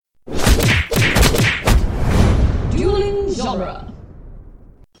genre.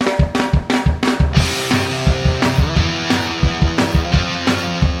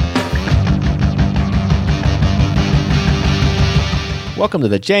 Welcome to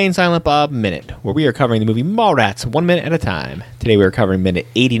the Jay and Silent Bob Minute, where we are covering the movie Mallrats 1 minute at a time. Today we are covering minute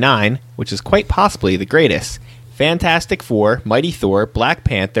 89, which is quite possibly the greatest. Fantastic Four, Mighty Thor, Black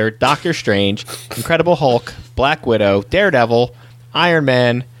Panther, Doctor Strange, Incredible Hulk, Black Widow, Daredevil, Iron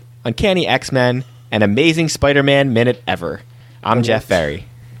Man, Uncanny X-Men, and Amazing Spider-Man minute ever. I'm Jeff Ferry.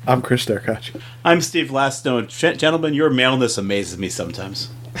 I'm Chris Derkach. I'm Steve Lastno. Gentlemen, your maleness amazes me sometimes.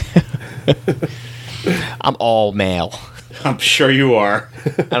 I'm all male. I'm sure you are.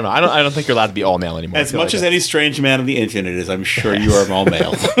 I don't know. I don't think you're allowed to be all male anymore. As much as any strange man on the internet is, I'm sure you are all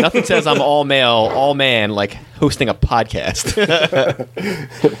male. Nothing says I'm all male, all man, like hosting a podcast.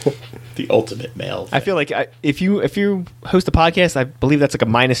 The ultimate male. I feel like if you host a podcast, I believe that's like a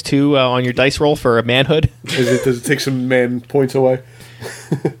 -2 on your dice roll for manhood. Does it take some man points away?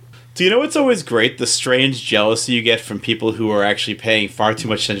 Do you know what's always great? The strange jealousy you get from people who are actually paying far too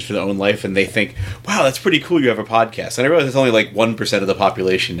much attention to their own life, and they think, wow, that's pretty cool you have a podcast. And I realize it's only like 1% of the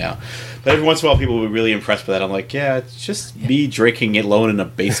population now. But every once in a while, people will be really impressed by that. I'm like, yeah, it's just me drinking alone in a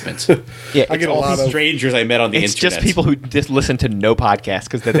basement. Yeah, I get all these strangers I met on the It's internet. just people who just listen to no podcasts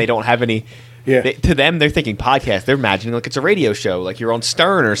because they don't have any. Yeah. To them, they're thinking podcast. They're imagining like it's a radio show, like you're on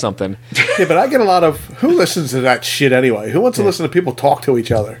Stern or something. Yeah, but I get a lot of who listens to that shit anyway. Who wants to listen to people talk to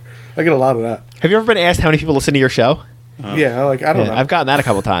each other? I get a lot of that. Have you ever been asked how many people listen to your show? Yeah, I don't know. I've gotten that a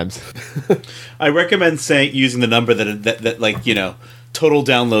couple times. I recommend using the number that like, you know, total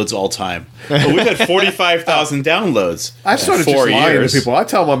downloads all time. But we've had 45,000 downloads. I started in 4 just lying years. to people. I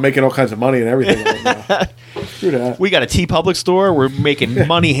tell them I'm making all kinds of money and everything. Right now. Screw that. We got a T-Public store. We're making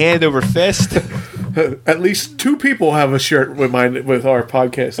money hand over fist. At least 2 people have a shirt with our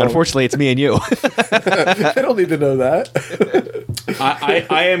podcast. Unfortunately, it's me and you. They don't need to know that.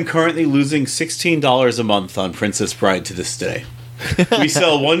 I am currently losing $16 a month on Princess Bride to this day. We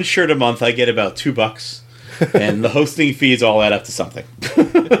sell 1 shirt a month. I get about $2, and the hosting fees all add up to something.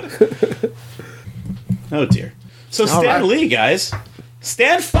 Oh dear. So Stan Lee, guys,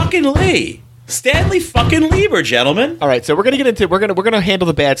 Stan fucking Lee, Stanley fucking Lieber, gentlemen. All right, so we're gonna handle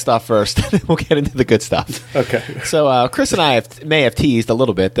the bad stuff first. Then we'll get into the good stuff. Okay. So Chris and I may have teased a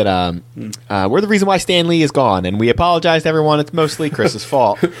little bit that we're the reason why Stan Lee is gone, and we apologize to everyone. It's mostly Chris's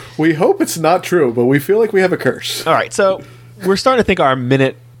fault. We hope it's not true, but we feel like we have a curse. All right, so we're starting to think our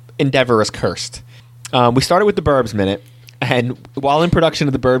minute endeavor is cursed. We started with the Burbs minute, and while in production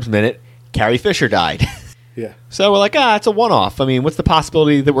of the Burbs minute, Carrie Fisher died. Yeah. So we're like, it's a one-off. I mean, what's the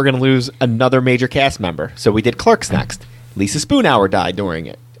possibility that we're going to lose another major cast member? So we did Clerks next. Lisa Spoonhour died during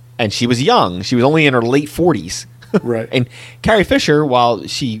it, and she was young. She was only in her late 40s. Right. And Carrie Fisher, while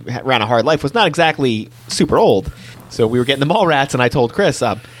she ran a hard life, was not exactly super old. So we were getting the Mallrats, and I told Chris,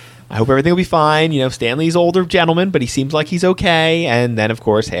 I hope everything will be fine. You know, Stanley's older gentleman, but he seems like he's okay. And then, of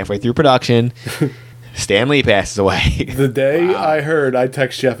course, halfway through production, Stan Lee passes away. The day I heard, I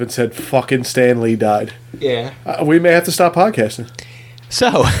text Jeff and said, fucking Stan Lee died. Yeah. We may have to stop podcasting.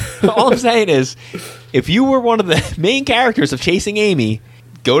 So, all I'm saying is, if you were one of the main characters of Chasing Amy,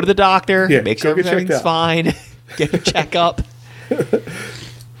 go to the doctor, Yeah, make sure go get checked everything's out. fine, get your checkup.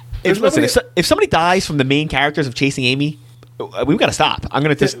 If somebody dies from the main characters of Chasing Amy, we've got to stop. I'm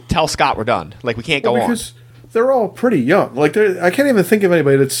going to just tell Scott we're done. Like, we can't go on. Because they're all pretty young. Like, I can't even think of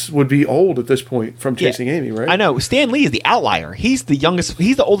anybody that would be old at this point from Chasing Amy, right? I know. Stan Lee is the outlier. He's the youngest.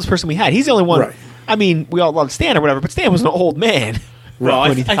 He's the oldest person we had. He's the only one. Right. I mean, we all love Stan or whatever, but Stan was an old man. Well,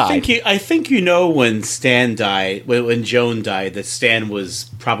 when he died. I think you know when Stan died, when Joan died, that Stan was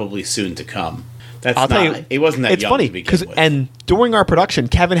probably soon to come. That's I'll tell you, he wasn't that it's young funny to begin with. and during our production,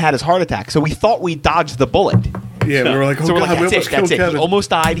 Kevin had his heart attack, so we thought we dodged the bullet. Yeah, we were like, oh, So we're God, like, we that's almost it. killed That's it. Kevin. He almost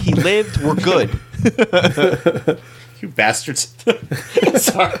died. He lived. We're good. You bastards.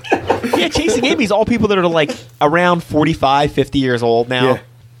 Sorry. Yeah, Chasing Amy's all people that are like around 45, 50 years old now. Yeah.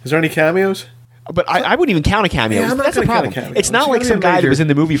 Is there any cameos? But I wouldn't even count a cameo. Yeah, I'm not That's the gonna count a problem. cameo. It's not It's like gotta some be a guy that major- was in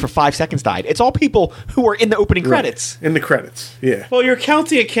the movie for 5 seconds died. It's all people who are in the opening credits. In the credits, yeah. Well, you're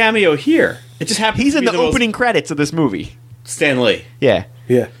counting a cameo here. It just happens He's to in be the most- opening credits of this movie. Stan Lee. Yeah.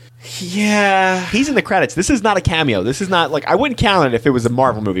 Yeah. Yeah. He's in the credits. This is not a cameo. This is not like I wouldn't count it if it was a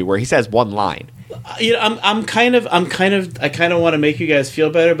Marvel movie where he says one line. You know, I kind of want to make you guys feel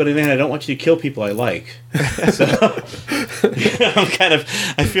better, but then I don't want you to kill people I like. So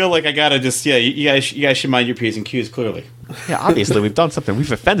I feel like I gotta just you guys should mind your P's and Q's clearly. Yeah, obviously we've done something.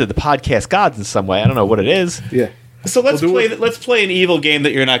 We've offended the podcast gods in some way. I don't know what it is. Yeah. So let's We'll do let's play an evil game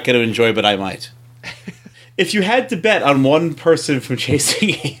that you're not going to enjoy, but I might. If you had to bet on one person from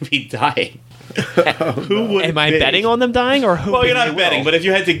Chasing Amy dying, Who would? Am I be? betting on them dying or hoping Well, you're they not betting, will? but if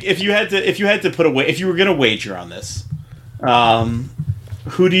you had to put away, if you were going to wager on this,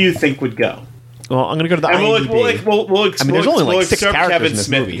 who do you think would go? Well, I'm going to go to the And IMDb. I mean, there's only like 6 excerpt characters Kevin in this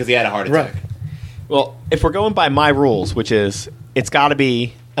Smith movie. because he had a heart attack. Right. Well, if we're going by my rules, which is it's got to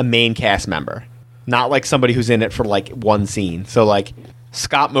be a main cast member, not like somebody who's in it for like one scene. So like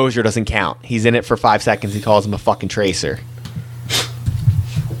Scott Mosier doesn't count. He's in it for 5 seconds. He calls him a fucking tracer.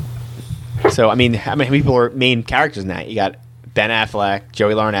 So I mean, how many people are main characters in that? You got Ben Affleck,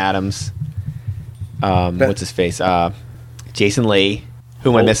 Joey Lauren Adams, what's his face? Jason Lee. Who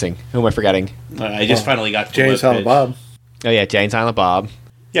am I missing? Who am I forgetting? I just finally got to Jay and the Silent webpage. Bob. Oh yeah, Jay and Silent Bob.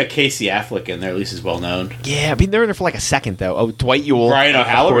 Yeah, Casey Affleck in there. At least is well known. Yeah, I mean they're in there for like a second though. Oh, Dwight Ewell. Brian of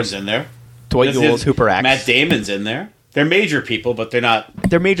O'Halloran's course. in there. Dwight Ewell's Hooper X. Matt Damon's in there. They're major people, but they're not.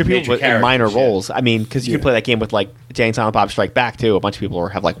 They're major people Major with in minor characters, yeah. roles. I mean, because you can play that game with like Jay and Silent Bob Strike Back too. A bunch of people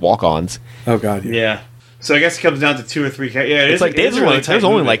have like walk-ons. Oh God, yeah. Yeah. So I guess it comes down to 2 or 3. Yeah, it It's is, like it is a really tight there's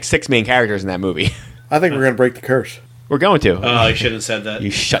only movie. like 6 main characters in that movie. I think we're gonna break the curse. We're going to. Oh, I shouldn't have said that.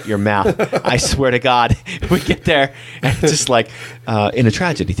 You shut your mouth. I swear to God, we get there and it's just like in a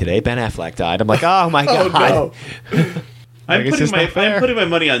tragedy today, Ben Affleck died. I'm like, oh my Oh God. no. I'm it's just not fair. putting my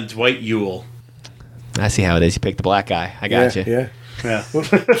money on Dwight Ewell. I see how it is. You picked the black guy. I got Yeah, you. yeah. Yeah.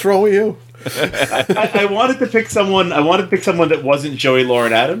 What's wrong with you? I wanted to pick someone. I wanted to pick someone that wasn't Joey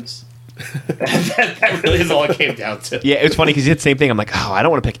Lauren Adams. that really is all it came down to. Yeah, it's funny because you did the same thing. I'm like, oh, I don't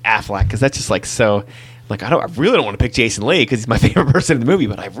want to pick Affleck because that's just like so. Like, I really don't want to pick Jason Lee because he's my favorite person in the movie,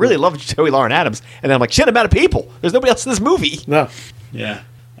 but I really love Joey Lauren Adams. And then I'm like, shit, I'm out of people. There's nobody else in this movie. No. Yeah.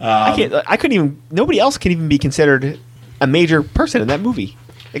 I couldn't even. Nobody else can even be considered a major person in that movie,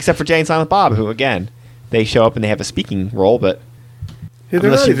 except for Jay and Silent Bob, who again they show up and they have a speaking role, but Yeah, they're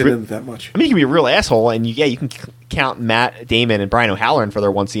Unless not you've even re- in it that much. I mean, you can be a real asshole, and you can count Matt Damon and Brian O'Halloran for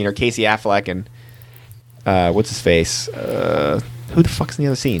their one scene, or Casey Affleck and what's his face? Who the fuck's in the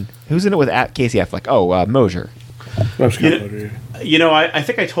other scene? Who's in it with Casey Affleck? Oh, Mosier. I'm just You gonna know- vote here. You know, I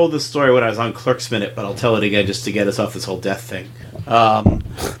think I told this story when I was on Clerks Minute, but I'll tell it again just to get us off this whole death thing.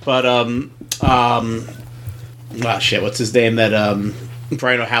 Shit, what's his name? That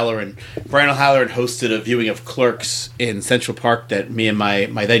Brian O'Halloran. Brian O'Halloran hosted a viewing of Clerks in Central Park that me and my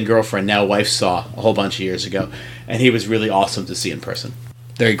then girlfriend, now wife, saw a whole bunch of years ago, and he was really awesome to see in person.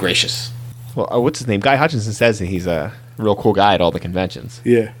 Very gracious. Well, what's his name? Guy Hutchinson says that he's a real cool guy at all the conventions.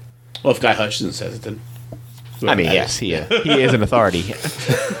 Yeah. Well, if Guy Hutchinson says it, then. I mean, yes, he is an authority.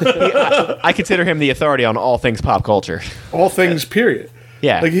 I consider him the authority on all things pop culture. All things, period.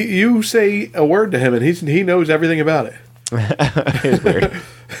 Yeah. Like you say a word to him, and he knows everything about it. It's weird.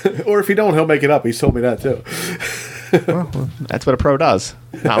 Or if he don't, he'll make it up. He's told me that too. That's what a pro does.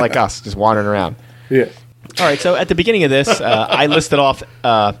 Not like us, just wandering around. Yeah. All right, so at the beginning of this, I listed off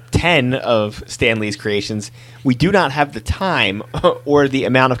 10 of Stan Lee's creations. We do not have the time or the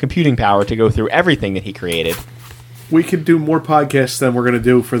amount of computing power to go through everything that he created. We could do more podcasts than we're going to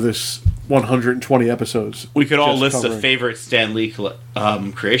do for this 120 episodes. We could all Just list a covering. favorite Stan Lee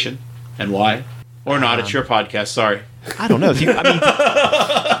creation and why. Or not. It's your podcast. Sorry. I don't know.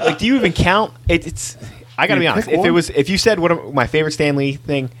 Do you even count? It's. I got to be honest. pick one? If you said what my favorite Stan Lee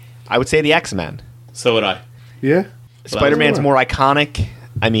thing, I would say the X-Men. So would I. Yeah. Spider-Man's more iconic.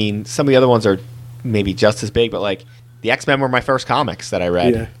 I mean, some of the other ones are maybe just as big, but like the X-Men were my first comics that I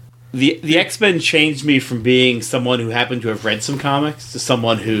read. Yeah. The X-Men changed me from being someone who happened to have read some comics to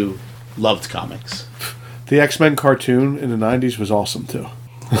someone who loved comics. The X-Men cartoon in the 90s was awesome too.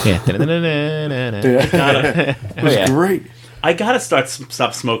 Yeah. Yeah. It was yeah. great. I gotta start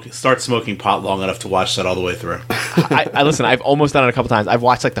smoking pot long enough to watch that all the way through. I listen. I've almost done it a couple times. I've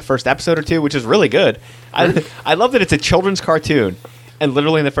watched like the first episode or two, which is really good. I love that it's a children's cartoon, and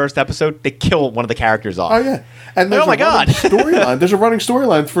literally in the first episode, they kill one of the characters off. Oh yeah. And there's Oh, my God. storyline. There's a running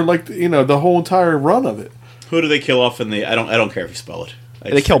storyline for like the whole entire run of it. Who do they kill off in the? I don't care if you spell it.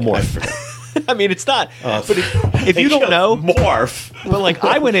 They kill I Morph. forget. I mean, it's not. But if They you don't kill know, Morph. but like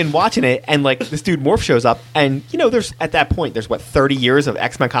I went in watching it, and like this dude Morph shows up, and there's at that point there's 30 years of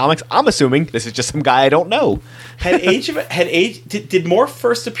X-Men comics. I'm assuming this is just some guy I don't know. Did Morph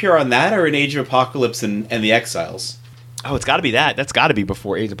first appear on that or in Age of Apocalypse and the Exiles? Oh, it's got to be that. That's got to be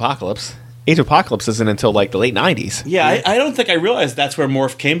before Age of Apocalypse. Age of Apocalypse isn't until like the late 90s. Yeah, I don't think I realized that's where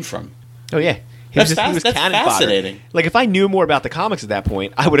Morph came from. Oh yeah. That's He was that's cannon fodder. fascinating. Like if I knew more about the comics at that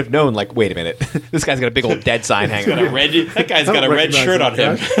point, I would have known. Like, wait a minute, this guy's got a big old dead sign hanging Got a on. that guy's I got don't a red recognize shirt that on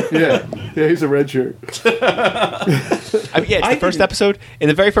him. guy. Yeah, he's a red shirt. I mean, yeah, it's the first episode. In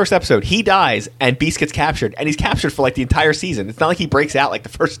the very first episode, he dies and Beast gets captured, and he's captured for like the entire season. It's not like he breaks out like the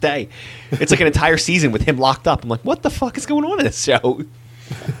first day. It's like an entire season with him locked up. I'm like, what the fuck is going on in this show?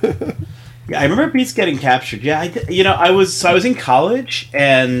 Yeah, I remember Beats getting captured. Yeah, I was in college,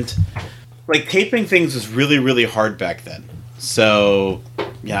 and like taping things was really, really hard back then. So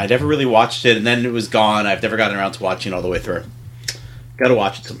yeah, I never really watched it, and then it was gone. I've never gotten around to watching it all the way through. Got to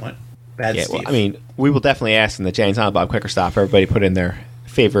watch it at some point. Bad Yeah, Steve. well, I mean, we will definitely ask in the Jay and Silent Bob Quicker Stop. Everybody put in their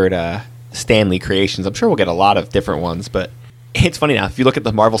favorite Stanley creations. I'm sure we'll get a lot of different ones, but it's funny now. If you look at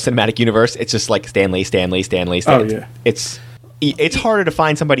the Marvel Cinematic Universe, it's just like Stanley. Oh, yeah. It's harder to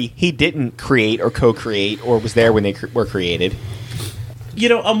find somebody he didn't create or co-create or was there when they were created.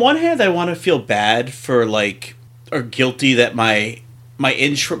 On one hand, I want to feel bad for or guilty that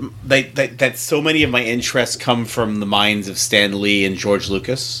that so many of my interests come from the minds of Stan Lee and George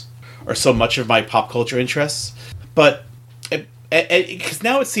Lucas, or so much of my pop culture interests. But because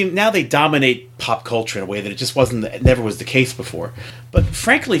now they dominate pop culture in a way that it never was the case before. But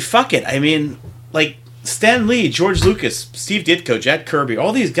frankly, fuck it. I mean, Stan Lee, George Lucas, Steve Ditko, Jack Kirby,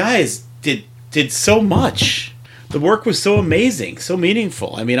 all these guys did so much. The work was so amazing, so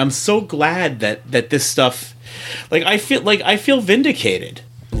meaningful. I mean, I'm so glad that this stuff, I feel vindicated.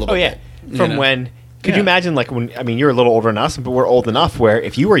 Oh yeah, from when? Could you imagine you're a little older than us, but we're old enough where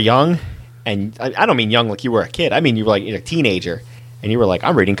if you were young, and I don't mean young like you were a kid. I mean you were a teenager, and you were like,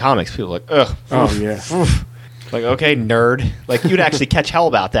 I'm reading comics. People were like, ugh. Oh yeah. Like, okay, nerd. Like you'd actually catch hell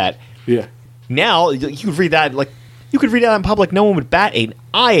about that. Yeah. Now you could read that in public. No one would bat an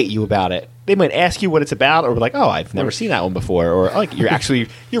eye at you about it. They might ask you what it's about, or be like, "Oh, I've never seen that one before," or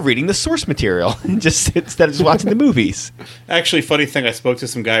you're reading the source material just instead of just watching the movies. Actually, funny thing, I spoke to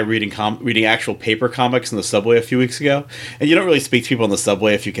some guy reading actual paper comics in the subway a few weeks ago, and you don't really speak to people in the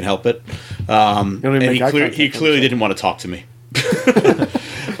subway if you can help it. And he clearly didn't want to talk to me.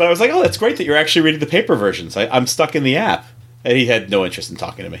 But I was like, "Oh, that's great that you're actually reading the paper versions. I'm stuck in the app." And he had no interest in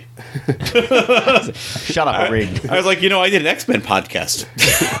talking to me. Shut up, I'm reading. I was like, I did an X-Men podcast.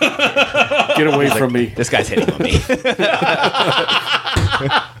 Get away from me. This guy's hitting on me.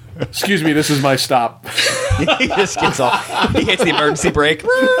 Excuse me, this is my stop. He just gets off. He hits the emergency brake.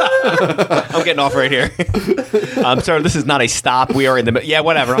 I'm getting off right here. I'm sorry, this is not a stop. We are in the... Yeah,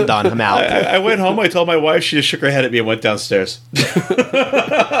 whatever, I'm done. I'm out. I went home, I told my wife, she just shook her head at me and went downstairs.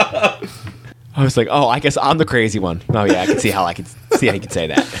 I was like, oh, I guess I'm the crazy one. Oh, yeah, I can see how you could say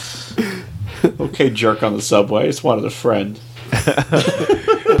that. Okay, jerk on the subway. I just wanted a friend.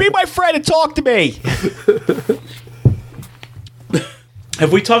 Be my friend and talk to me.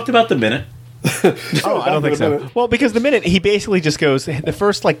 Have we talked about the minute? I don't think so. Well, because the minute, he basically just goes, the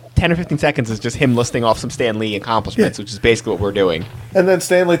first 10 or 15 seconds is just him listing off some Stan Lee accomplishments, which is basically what we're doing. And then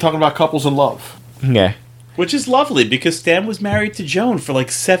Stanley talking about couples in love. Yeah. Which is lovely, because Stan was married to Joan for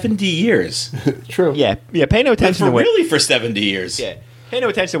 70 years. True. Yeah, pay no attention to what... Really for 70 years. Yeah. Pay no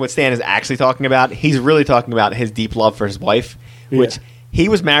attention to what Stan is actually talking about. He's really talking about his deep love for his wife, which he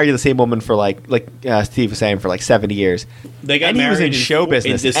was married to the same woman for Steve was saying, for 70 years. They got and he was in show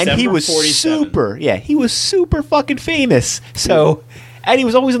business, and he was 47. he was super fucking famous. So, and he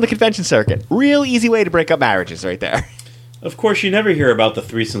was always on the convention circuit. Real easy way to break up marriages right there. Of course, you never hear about the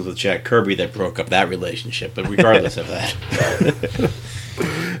threesomes with Jack Kirby that broke up that relationship, but regardless of that.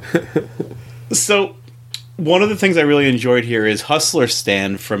 So, one of the things I really enjoyed here is Hustler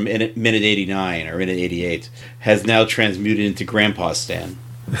Stan from Minute 89 or Minute 88 has now transmuted into Grandpa Stan.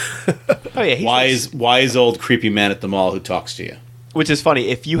 Oh yeah, wise old creepy man at the mall who talks to you. Which is funny.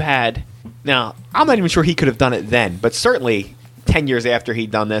 If you had... Now, I'm not even sure he could have done it then, but certainly 10 years after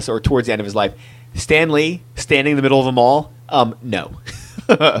he'd done this or towards the end of his life, Stan Lee standing in the middle of a mall, no.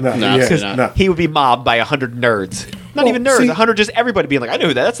 No. He would be mobbed by 100 nerds. Not even nerds, 100 just everybody being like, I know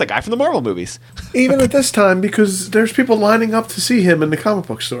who that. That's the guy from the Marvel movies. Even at this time, because there's people lining up to see him in the comic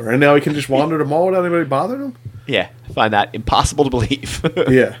book store, and now he can just wander the mall without anybody bothering him? Yeah, I find that impossible to believe.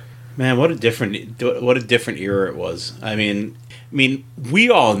 Yeah. Man, what a different era it was. I mean, we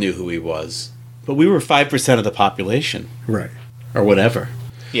all knew who he was, but we were 5% of the population. Right. Or whatever.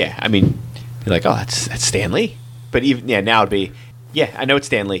 Yeah, I mean, you're like, oh, that's Stan Lee. But even now it'd be, yeah, I know it's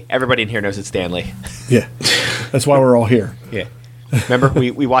Stan Lee. Everybody in here knows it's Stan Lee. Yeah. That's why we're all here. Yeah. Remember,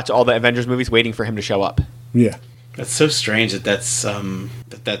 we watch all the Avengers movies waiting for him to show up. Yeah. That's so strange that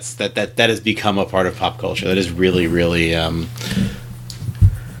that has become a part of pop culture. That is really, really,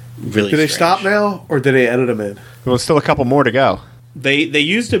 really. Do they stop now, or did they edit them in? Well, still a couple more to go. They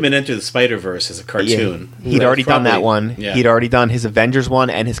used him in Enter the Spider-Verse as a cartoon. Yeah. He'd already done that one. Yeah. He'd already done his Avengers one,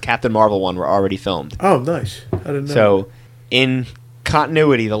 and his Captain Marvel one were already filmed. Oh, nice. I didn't know. So, in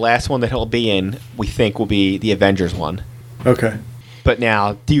continuity, the last one that he'll be in, we think, will be the Avengers one. Okay. But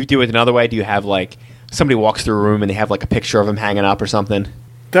now, do you do it another way? Do you have, somebody walks through a room and they have, a picture of him hanging up or something?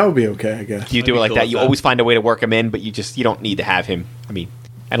 That would be okay, I guess. Do you do it like that? You always find a way to work him in, but you don't need to have him. I mean,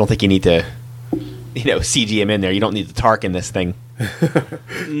 I don't think you need to CG him in there. You don't need the Tark in this thing.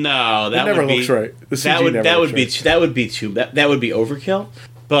 No, that never would be, looks right. The CG that would never that looks would be right. that would be overkill.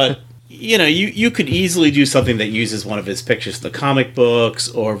 But you could easily do something that uses one of his pictures in the comic books,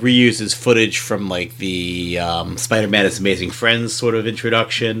 or reuses footage from like the Spider-Man: His Amazing Friends sort of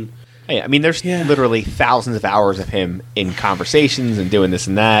introduction. Yeah, I mean, there's literally thousands of hours of him in conversations and doing this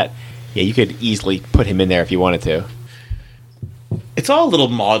and that. Yeah, you could easily put him in there if you wanted to. It's all a little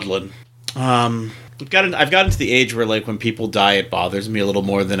maudlin. I've gotten to the age where, like, when people die, it bothers me a little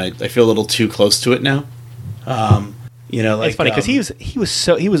more than I feel a little too close to it now. Like, It's funny because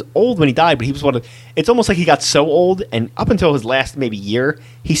he was old when he died, but he was it's almost like he got so old, and up until his last maybe year,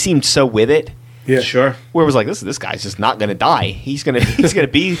 he seemed so with it. Yeah. Sure. Where it was like, this guy's just not going to die. He's gonna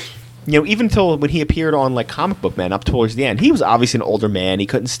be, even until when he appeared on like Comic Book Man up towards the end, he was obviously an older man. He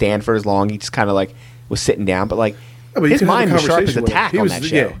couldn't stand for as long. He just kind of like was sitting down, but like But you his could have a mind was sharp as a conversation with him. tack He on was- that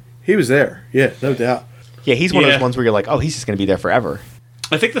show. Yeah, he was there. Yeah, no doubt. Yeah, he's one of Yeah. those ones where you're like, oh, he's just going to be there forever.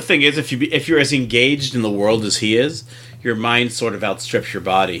 I think the thing is, if you're as engaged in the world as he is, your mind sort of outstrips your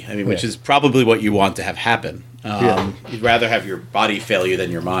body. I mean, which Yeah. is probably what you want to have happen. Yeah. You'd rather have your body fail you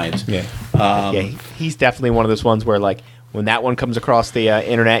than your mind. Yeah. He's definitely one of those ones where like when that one comes across the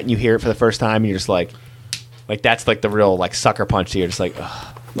internet and you hear it for the first time, you're just like that's like the real like sucker punch. You're just like,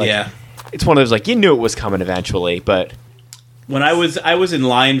 ugh. Like, Yeah. It's one of those like you knew it was coming eventually, but When I was in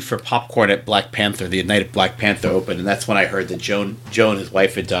line for popcorn at Black Panther, the night of Black Panther opened, and that's when I heard that Joan, his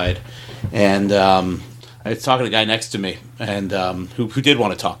wife, had died, and I was talking to the guy next to me, and who did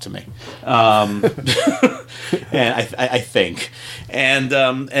want to talk to me, and I think, and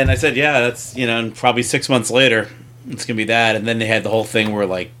I said, yeah, that's and probably 6 months later, it's gonna be that, and then they had the whole thing where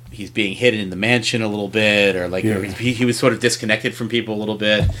like he's being hidden in the mansion a little bit, or like he was sort of disconnected from people a little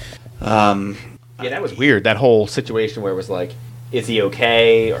bit. yeah, that was weird. That whole situation where it was like, is he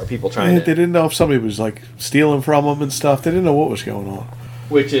okay? Or people trying They didn't know if somebody was like stealing from him and stuff. They didn't know what was going on.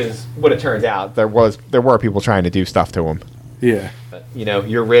 which is what it turns out. There were people trying to do stuff to him. Yeah. But,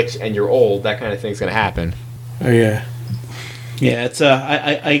 you're rich and you're old. That kind of thing's going to happen. Oh yeah. Yeah, it's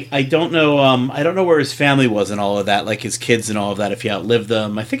I don't know I don't know where his family was and all of that, like his kids and all of that. If he outlived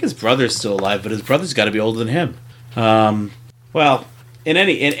them, I think his brother's still alive, but his brother's got to be older than him. Well, in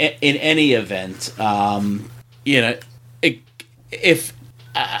any event, if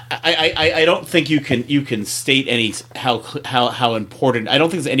I don't think you can state any how important. I don't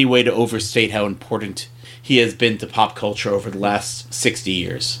think there's any way to overstate how important he has been to pop culture over the last 60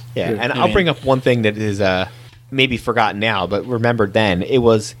 years. Yeah, and I'll bring up one thing that is maybe forgotten now, but remembered then.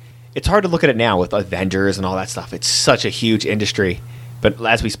 It's hard to look at it now with Avengers and all that stuff. It's such a huge industry. But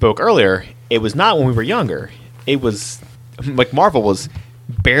as we spoke earlier, it was not when we were younger. It was like Marvel was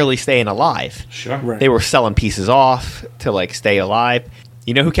barely staying alive. Sure. Right. They were selling pieces off to like stay alive.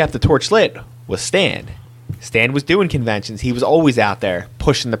 You know who kept the torch lit? Was Stan. Stan was doing conventions. He was always out there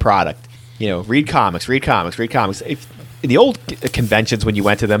pushing the product. Read comics. If the old conventions, when you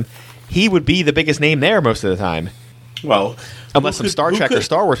went to them, he would be the biggest name there most of the time. Well, Unless some Star Trek or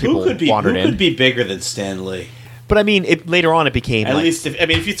Star Wars people wandered in. Who could be bigger than Stan Lee? But I mean, later on it became At like, least,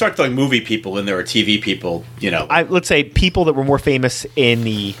 if you start throwing movie people in there or TV people, let's say people that were more famous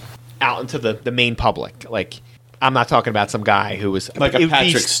out into the main public. Like, I'm not talking about some guy who was like it a would be-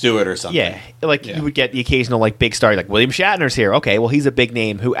 Patrick Stewart or something. Yeah, like you would get the occasional like big star, like William Shatner's here. Okay, well he's a big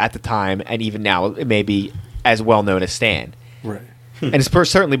name who at the time and even now it may be as well known as Stan. Right. And it's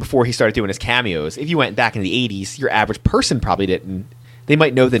certainly before he started doing his cameos. If you went back in the 80s, your average person probably didn't. They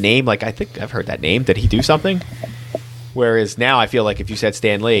might know the name. Like, I think I've heard that name. Did he do something? Whereas now I feel like if you said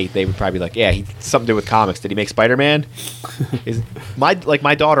Stan Lee, they would probably be like, yeah, he something to do with comics. Did he make Spider-Man? My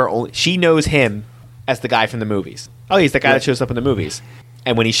daughter, she knows him as the guy from the movies. Oh, he's the guy that shows up in the movies.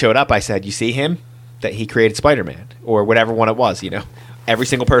 And when he showed up, I said, you see him? That he created Spider-Man. Or whatever one it was, Every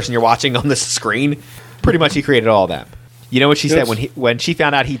single person you're watching on the screen, pretty much he created all of them. You know what she said when she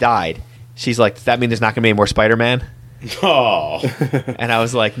found out he died? She's like, does that mean there's not going to be any more Spider-Man? Oh, And I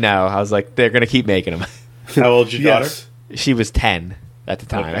was like, no. I was like, they're going to keep making them. how old's your daughter? Yes. She was 10 at the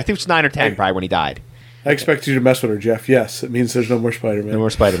time. Okay. I think it was 9 or 10 probably when he died. I expect you to mess with her, Jeff. Yes, it means there's no more Spider-Man. No more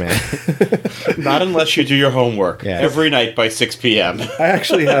Spider-Man. Not unless you do your homework Yeah. every night by 6 p.m. I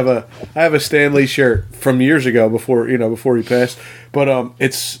actually have a Stan Lee shirt from years ago before he passed. But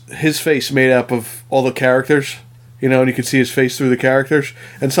it's his face made up of all the characters, and you can see his face through the characters.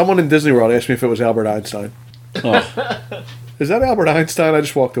 And someone in Disney World asked me if it was Albert Einstein. Oh. Is that Albert Einstein? I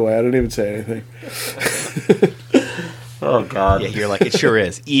just walked away. I didn't even say anything. Oh God. Yeah, you're like, it sure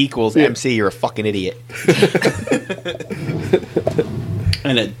is. E equals MC, you're a fucking idiot.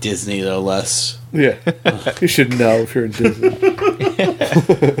 And at Disney though, Les. Yeah, you should know if you're in Disney.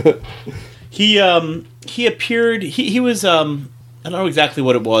 He appeared. He was. I don't know exactly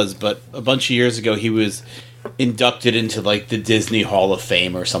what it was, but a bunch of years ago he was inducted into like the Disney Hall of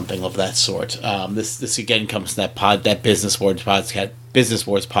Fame or something of that sort. This again comes from that Business Wars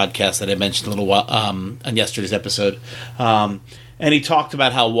podcast that I mentioned a little while on yesterday's episode. And he talked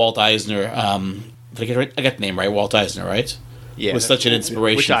about how Walt Eisner. I got the name right. Walt Eisner, right? Yeah, was such an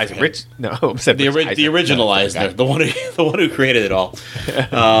inspiration. Which Eisner? The original Eisner, the one who created it all,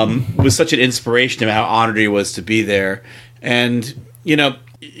 was such an inspiration to him. How honored he was to be there, and you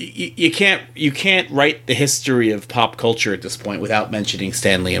can't write the history of pop culture at this point without mentioning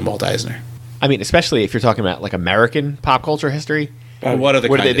Stan Lee and Walt Eisner. I mean, especially if you're talking about like American pop culture history. What other?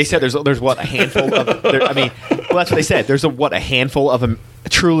 They said there's what, a handful of. I mean, well, that's what they said. There's a handful of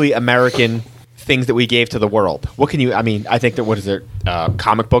truly American things that we gave to the world. What can you? I mean, I think that what is it?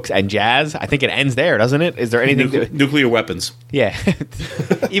 Comic books and jazz. I think it ends there, doesn't it? Is there anything? Nuclear weapons. Yeah,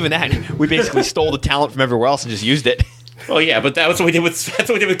 even that. We basically stole the talent from everywhere else and just used it. Oh yeah, but that's what we did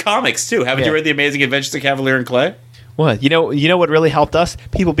with comics too. Haven't you read The Amazing Adventures of Cavalier and Clay? What? You know what really helped us?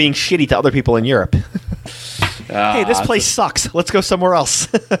 People being shitty to other people in Europe. Hey, this place sucks. Let's go somewhere else.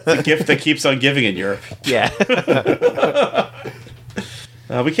 The gift that keeps on giving in Europe. Yeah.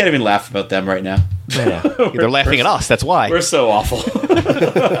 We can't even laugh about them right now. Yeah. They're laughing at us. That's why. We're so awful.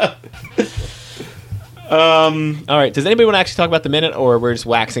 All right. Does anybody want to actually talk about the minute, or we're just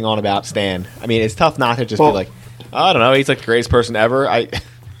waxing on about Stan? I mean, it's tough not to just be like, I don't know. He's like the greatest person ever. I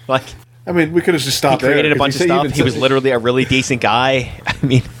mean, we could have just stopped there. He created a bunch of stuff. He was literally a really decent guy. I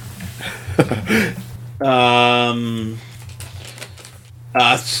mean,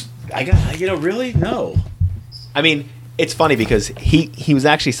 really no. I mean, it's funny because he was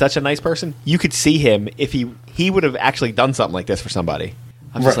actually such a nice person. You could see him if he would have actually done something like this for somebody.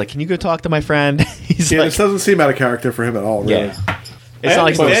 I'm just like, can you go talk to my friend? He's like, this doesn't seem out of character for him at all. Really. Yeah. It's not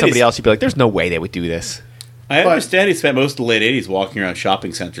like if it was somebody else. You'd be like, there's no way they would do this. I understand he spent most of the late 80s walking around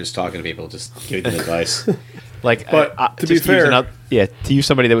shopping centers talking to people, just giving them advice. Like, but to be fair, to use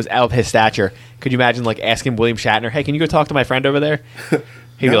somebody that was out of his stature, could you imagine like asking William Shatner, "Hey, can you go talk to my friend over there?"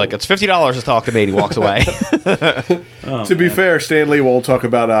 He'd be like, "It's $50 to talk to me." And he walks away. To be fair, Stan Lee will talk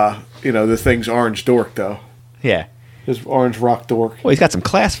about the thing's orange dork though. Yeah, his orange rock dork. Well, he's got some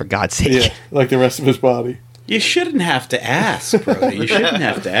class, for God's sake. Yeah, like the rest of his body. You shouldn't have to ask, bro. You shouldn't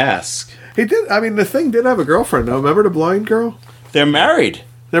have to ask. He did. I mean, the thing did have a girlfriend though. Remember the blind girl? They're married.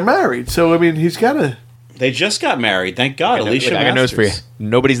 They're married. So I mean, he's got to. They just got married. Thank God. Alicia I got news for you.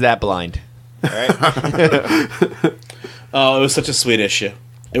 Nobody's that blind. All right. Oh, it was such a sweet issue.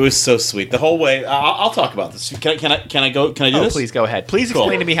 It was so sweet. The whole way. I'll talk about this. Can I go? Can I do this? Please go ahead. Please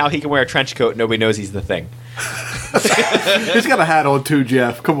explain to me how he can wear a trench coat and nobody knows he's the Thing. He's got a hat on too,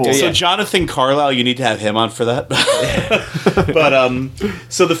 Jeff. Come on. Yeah. So Jonathan Carlisle, you need to have him on for that. But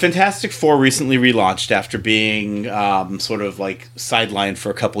so the Fantastic Four recently relaunched after being sort of like sidelined for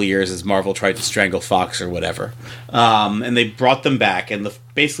a couple of years as Marvel tried to strangle Fox or whatever. And they brought them back, and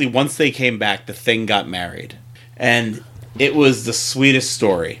basically once they came back, the Thing got married, and it was the sweetest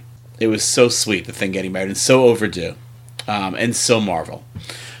story. It was so sweet, the Thing getting married, and so overdue, and so Marvel.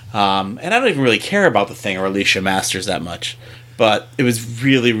 And I don't even really care about the Thing or Alicia Masters that much, but it was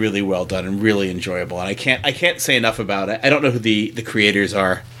really, really well done and really enjoyable. And I can't say enough about it. I don't know who the creators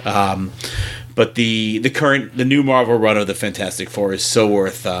are, but the new Marvel run of the Fantastic Four is so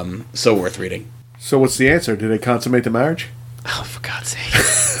worth reading. So what's the answer? Did they consummate the marriage? Oh, for God's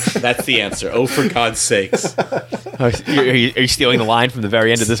sake! That's the answer. Oh, for God's sakes! Are you stealing the line from the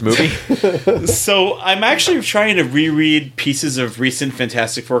very end of this movie? So I'm actually trying to reread pieces of recent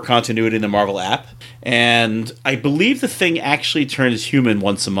Fantastic Four continuity in the Marvel app, and I believe the Thing actually turns human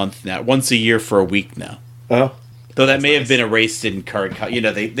once a year for a week now. Oh, though that may have been erased in current.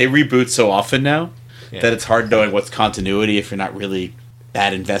 They reboot so often now that it's hard knowing what's continuity if you're not really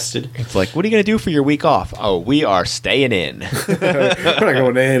that invested. It's like, what are you going to do for your week off? Oh, we are staying in. We're not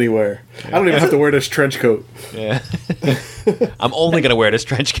going anywhere. I don't even have to wear this trench coat. Yeah. I'm only going to wear this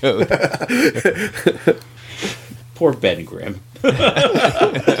trench coat. Poor Ben Grimm.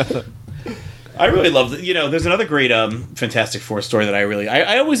 I really love it. There's another great Fantastic Four story that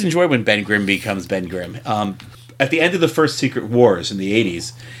I always enjoy when Ben Grimm becomes Ben Grimm. At the end of the first Secret Wars in the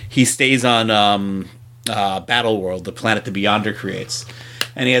 80s, he stays on Battle World, the planet the Beyonder creates,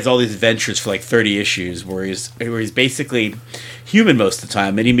 and he has all these adventures for like 30 issues where he's basically human most of the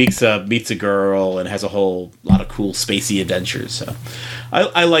time, and he meets a girl and has a whole lot of cool spacey adventures. So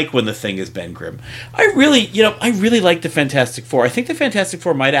I like when the Thing is Ben Grimm. I really like the Fantastic Four. I think the Fantastic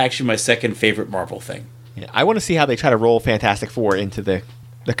Four might actually be my second favorite Marvel thing. Yeah, I want to see how they try to roll Fantastic Four into the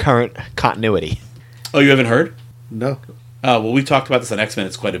current continuity. Oh, you haven't heard? No. Well, we've talked about this on X-Men.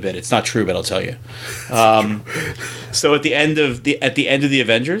 It's quite a bit. It's not true, but I'll tell you. So at the end of the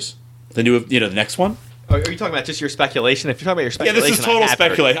Avengers, the next one. Are you talking about just your speculation? If you're talking about your speculation, Yeah, this is total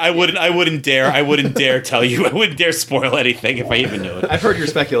speculation. I wouldn't dare tell you. I wouldn't dare spoil anything if I even knew it. I've heard your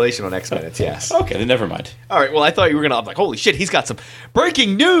speculation on X Minutes. Yes. Okay, then never mind. All right. Well, I thought you were gonna. I'm like, holy shit, he's got some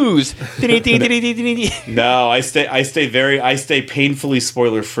breaking news. No, I stay painfully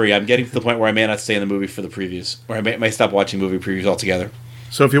spoiler free. I'm getting to the point where I may not stay in the movie for the previews, or I may stop watching movie previews altogether.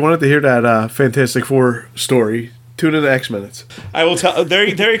 So if you wanted to hear that Fantastic Four story, tune in to X Minutes. I will tell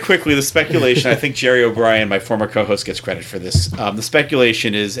very, very quickly the speculation. I think Jerry O'Brien, my former co-host, gets credit for this. The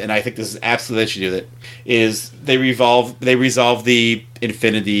speculation is, and I think this is absolutely they should do that, is they resolve the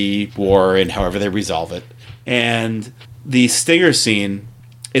Infinity War and however they resolve it. And the Stinger scene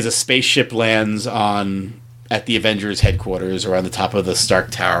is a spaceship lands at the Avengers headquarters or on the top of the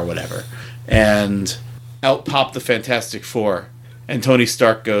Stark Tower or whatever. And out pop the Fantastic Four. And Tony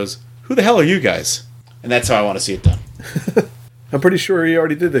Stark goes, "Who the hell are you guys?" And that's how I want to see it done. I'm pretty sure he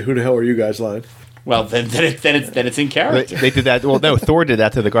already did the "Who the hell are you guys" line. Well, then it's in character. They did that. Well, no, Thor did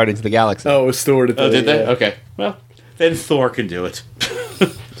that to the Guardians of the Galaxy. Oh, it was Thor. Oh, did they? Yeah. Okay. Well, then Thor can do it.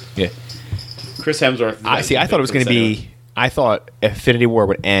 Yeah. Chris Hemsworth. I thought it was going to be. I thought Infinity War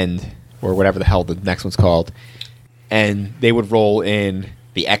would end, or whatever the hell the next one's called, and they would roll in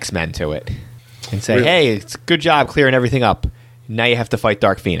the X-Men to it and say, Really? "Hey, it's a good job clearing everything up. Now you have to fight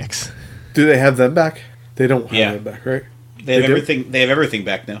Dark Phoenix." Do they have them back? They don't have them back, right? They have do? everything. They have everything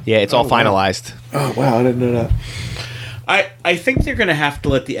back now. Yeah, it's all wow. finalized. Oh wow, I didn't know that. I think they're going to have to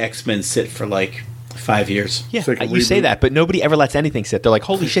let the X-Men sit for like 5 years. Yeah, So they can you say reboot. that, but nobody ever lets anything sit. They're like,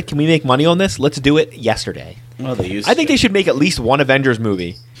 "Holy shit, can we make money on this? Let's do it yesterday." Well, they used. I think they should make at least one Avengers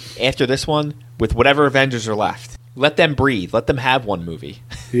movie after this one with whatever Avengers are left. Let them breathe. Let them have one movie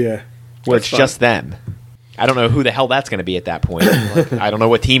Yeah. where That's it's fine. just them. I don't know who the hell that's going to be at that point. Like, I don't know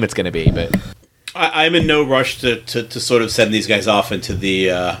what team it's going to be, but I'm in no rush to sort of send these guys off into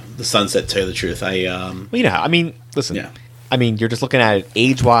the sunset. To tell you the truth, well, you know, I mean, listen. Yeah. I mean, you're just looking at it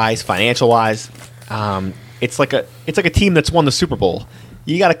age-wise, financial-wise. It's like a team that's won the Super Bowl.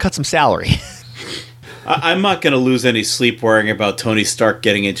 You got to cut some salary. I'm not going to lose any sleep worrying about Tony Stark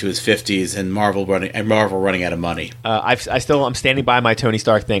getting into his 50s and Marvel running out of money. I'm standing by my Tony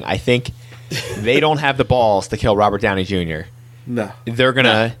Stark thing. I think they don't have the balls to kill Robert Downey Jr. No. They're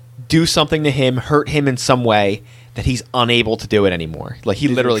gonna do something to him, hurt him in some way that he's unable to do it anymore. Like he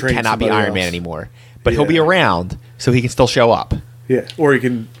literally train cannot be somebody Iron Man else. anymore. But he'll Yeah. be around, so he can still show up. Yeah. Or you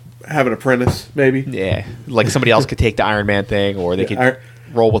can have an apprentice, maybe. Yeah, like somebody else could take the Iron Man thing, or they Yeah, could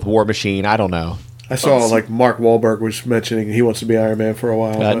roll with War Machine. I don't know. I saw like Mark Wahlberg was mentioning he wants to be Iron Man for a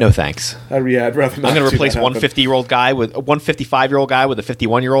while. but No thanks. I'd rather not. I'm going to see replace that one happen. 50-year-old guy with one 55-year-old guy with a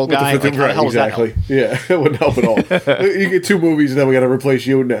 51-year-old With the guy. 50 Like, how the right, hell is that exactly. help? Yeah, it wouldn't help at all. You get 2 movies, and then we got to replace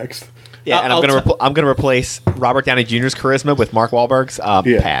you next. Yeah, and I'll I'm going to replace Robert Downey Jr.'s charisma with Mark Wahlberg's.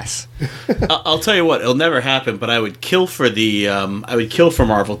 Yeah. Pass. I'll tell you what, it'll never happen. But I would kill for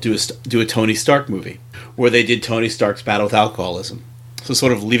Marvel to do a Tony Stark movie where they did Tony Stark's battle with alcoholism. So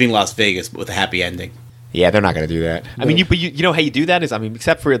sort of leaving Las Vegas but with a happy ending. Yeah, they're not going to do that. I mean, you know how you do that is, I mean,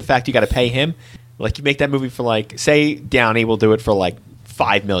 except for the fact you got to pay him. Like, you make that movie for like, say, Downey will do it for like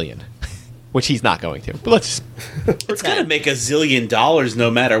 $5 million, which he's not going to. But let's. It's going to make $1 zillion no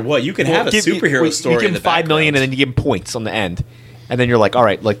matter what. You can have a superhero story. You give in him the $5 million, background. and then you give him points on the end, and then you're like, all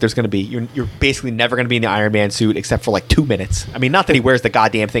right, like there's going to be you're basically never going to be in the Iron Man suit except for like 2 minutes. I mean, not that he wears the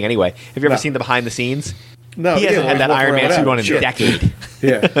goddamn thing anyway. Have you ever No. seen the behind the scenes? No, He hasn't yeah, had that walking Iron Man around suit on in a Sure. decade.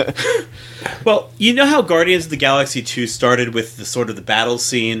 Yeah. Well, you know how Guardians of the Galaxy 2 started with the sort of the battle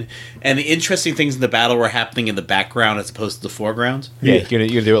scene, and the interesting things in the battle were happening in the background as opposed to the foreground? Yeah, you're gonna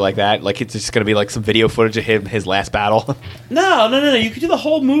do it like that. Like it's just gonna be like some video footage of his last battle. No. You could do the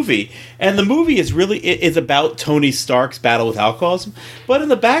whole movie, and the movie is about Tony Stark's battle with alcoholism. But in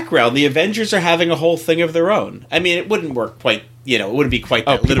the background, the Avengers are having a whole thing of their own. I mean, it wouldn't work quite. It wouldn't be quite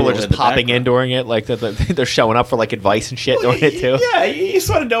that People literal. are just in the popping in background. during it, like they're showing up for like advice and shit during it too. Yeah, you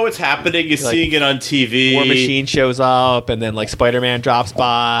sort of know what's happening. You're Like, seeing it on TV. War Machine shows up, and then like Spider-Man drops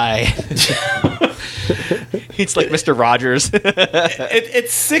by. It's like Mr. Rogers.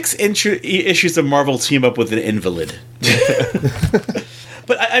 It's 6 issues of Marvel team up with an invalid.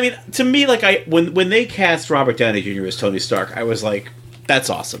 But I mean, to me, like when they cast Robert Downey Jr. as Tony Stark, I was like, that's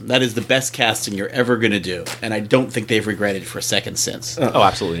awesome. That is the best casting you're ever going to do, and I don't think they've regretted it for a second since. Oh,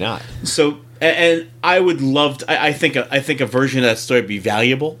 absolutely not. So, and I would love to, I think a version of that story would be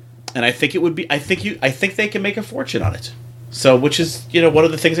valuable, and I think it would be. I think they can make a fortune on it. So, which is one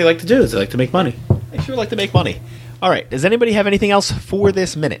of the things they like to do is they like to make money. I sure like to make money. All right. Does anybody have anything else for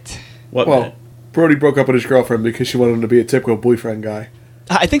this minute? What Well, minute? Brody broke up with his girlfriend because she wanted him to be a typical boyfriend guy.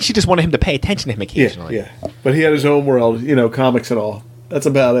 I think she just wanted him to pay attention to him occasionally. Yeah. But he had his own world, comics and all. That's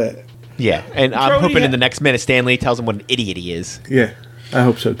about it. Yeah, and I'm hoping in the next minute Stanley tells him what an idiot he is. Yeah, I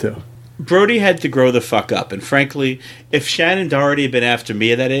hope so too. Brody had to grow the fuck up, and frankly, if Shannon Doherty had been after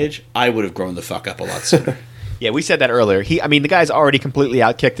me at that age, I would have grown the fuck up a lot sooner. Yeah, we said that earlier. The guy's already completely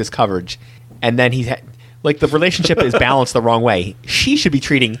outkicked his coverage, and then he's the relationship is balanced the wrong way. She should be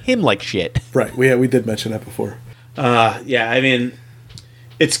treating him like shit. Right. We did mention that before. Yeah, I mean,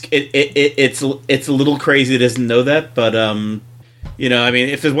 it's a little crazy that doesn't know that, but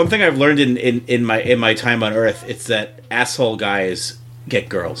if there's one thing I've learned in my time on Earth, it's that asshole guys get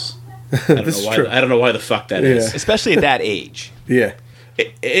girls. I don't know why the fuck that is. Especially at that age. Yeah.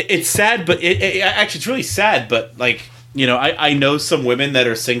 It's sad, but actually it's really sad. But I know some women that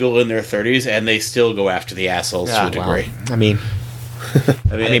are single in their 30s and they still go after the assholes to a degree. But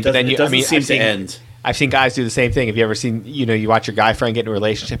then it doesn't seem to end. I've seen guys do the same thing. Have you ever seen? You watch your guy friend get in a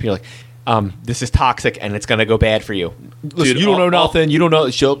relationship, and you're like, this is toxic and it's gonna go bad for you. Listen, you don't know nothing. You don't know.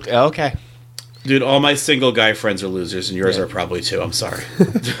 Okay. Dude, all my single guy friends are losers, and yours are probably too. I'm sorry.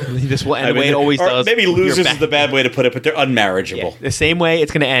 This will end the way it always does. Maybe losers is the bad way to put it, but they're unmarriageable. Yeah, the same way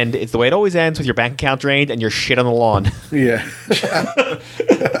it's going to end. It's the way it always ends, with your bank account drained and your shit on the lawn. Yeah.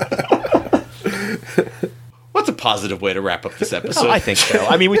 What's a positive way to wrap up this episode? I think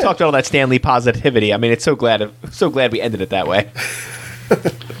so. We talked about all that Stanley positivity. It's so glad we ended it that way.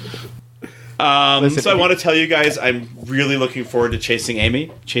 So I want to tell you guys, I'm really looking forward to Chasing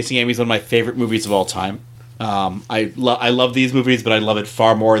Amy. Chasing Amy is one of my favorite movies of all time. I love these movies, but I love it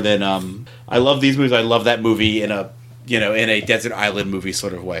far more than I love these movies. I love that movie in a desert island movie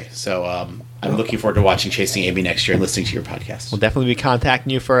sort of way. So I'm looking forward to watching Chasing Amy next year and listening to your podcast. We'll definitely be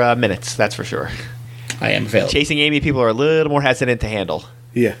contacting you for minutes. That's for sure. I am available. Chasing Amy, people are a little more hesitant to handle.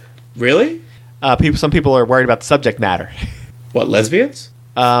 Yeah. Really? Some people are worried about the subject matter. What, lesbians?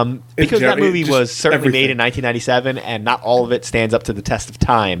 Because that movie was certainly made in 1997, and not all of it stands up to the test of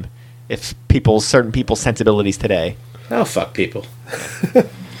time. If certain people's sensibilities today. Oh, fuck people. I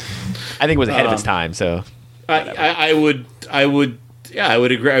think it was ahead of its time. So I would agree. I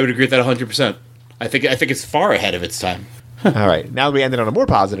would agree with that 100%. I think it's far ahead of its time. All right. Now that we ended on a more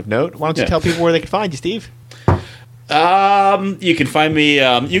positive note, why don't you tell people where they can find you, Steve? You can find me.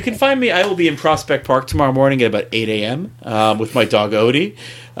 I will be in Prospect Park tomorrow morning at about 8 a.m. With my dog Odie.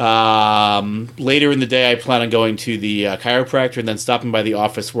 Later in the day, I plan on going to the chiropractor and then stopping by the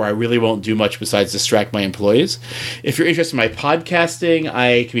office, where I really won't do much besides distract my employees. If you're interested in my podcasting,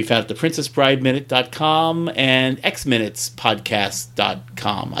 I can be found at theprincessbrideminute.com and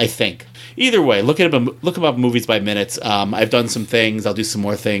xminutespodcast.com, I think. Either way, look them up, Movies by Minutes. I've done some things. I'll do some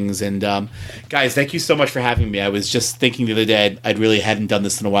more things. And guys, thank you so much for having me. I was just thinking the other day I really hadn't done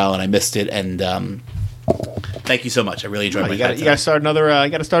this in a while, and I missed it. And thank you so much. I really enjoyed my time. You got to start another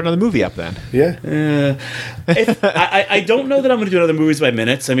movie up then. Yeah. I don't know that I'm going to do another Movies by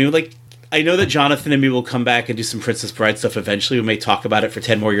Minutes. I know that Jonathan and me will come back and do some Princess Bride stuff eventually. We may talk about it for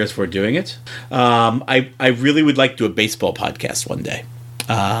 10 more years before doing it. I really would like to do a baseball podcast one day.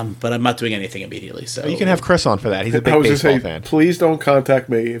 But I'm not doing anything immediately. So you can have Chris on for that. He's a big baseball fan. Please don't contact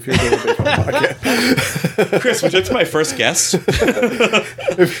me if you're doing a baseball podcast. Chris, would you like to be my first guest?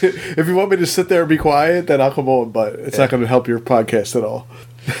 if you want me to sit there and be quiet, then I'll come on. But it's not going to help your podcast at all.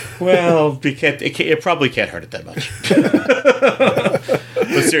 Well, it probably can't hurt it that much.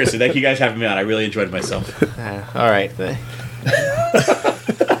 But seriously, thank you guys for having me on. I really enjoyed myself. All right.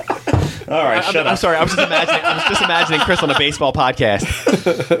 All right, shut up. I'm sorry. I was just imagining Chris on a baseball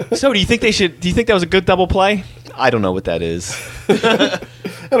podcast. So, do you think that was a good double play? I don't know what that is. I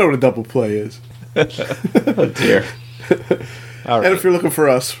don't know what a double play is. Oh dear. All right. And if you're looking for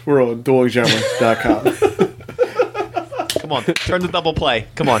us, we're on duelinggenre.com. Come on, turn the double play.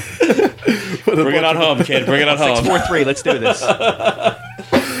 Come on. Bring it on home, kid. Bring it on home. 643. Let's do this.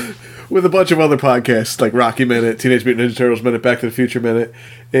 With a bunch of other podcasts like Rocky Minute, Teenage Mutant Ninja Turtles Minute, Back to the Future Minute.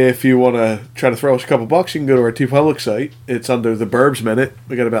 If you want to try to throw us a couple bucks, you can go to our TeePublic site. It's under the Burbs Minute.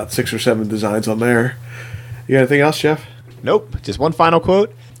 We got about 6 or 7 designs on there. You got anything else, Jeff? Nope. Just one final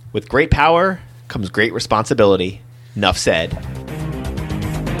quote. With great power comes great responsibility. Enough said.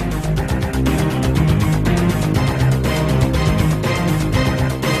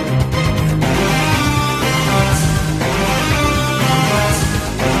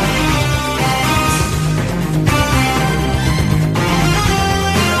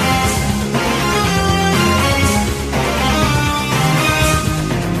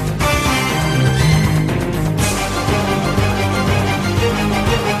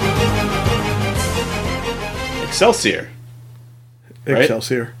 Excelsior. Right?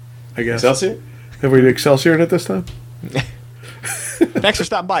 Excelsior, I guess. Excelsior? Have we Excelsior in it this time? Thanks for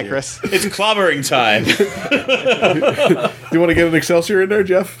stopping by, Chris. It's clobbering time. Do you want to get an Excelsior in there,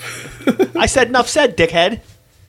 Jeff? I said enough said, dickhead.